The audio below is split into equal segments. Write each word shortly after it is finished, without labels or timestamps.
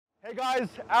Hey guys,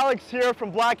 Alex here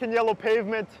from Black and Yellow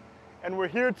Pavement, and we're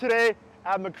here today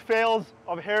at Mcphail's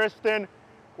of Harriston.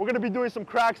 We're going to be doing some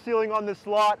crack sealing on this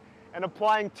lot and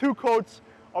applying 2 coats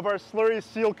of our slurry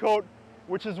seal coat,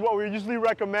 which is what we usually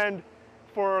recommend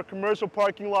for commercial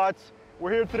parking lots.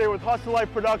 We're here today with Hustle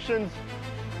Life Productions.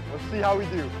 Let's see how we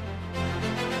do.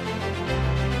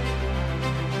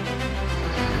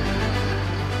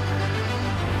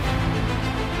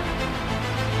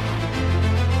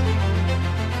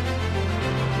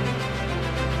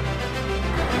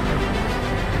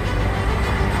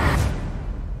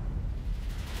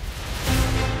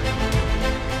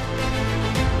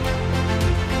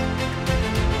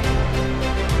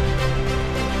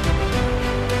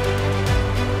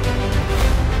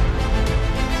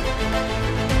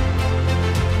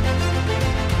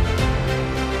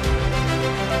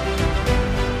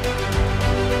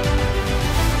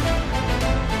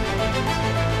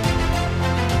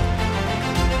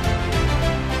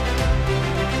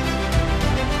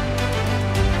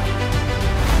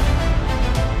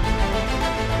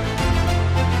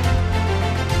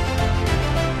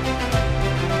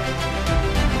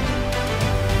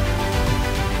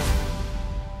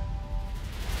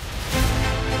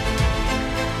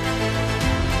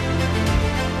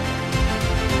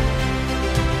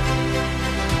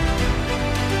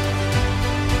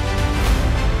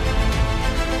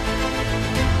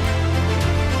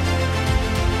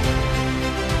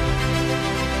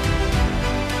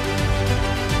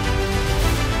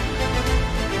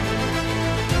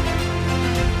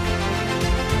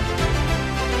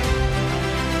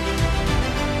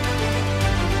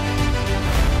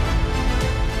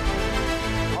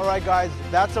 Alright guys,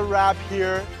 that's a wrap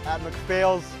here at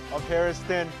Mcphail's of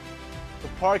Harriston. The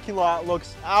parking lot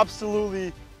looks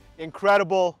absolutely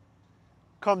incredible.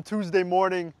 Come Tuesday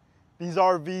morning, these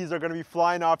RVs are going to be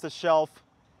flying off the shelf.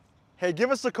 Hey,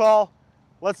 give us a call.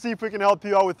 Let's see if we can help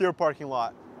you out with your parking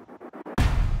lot.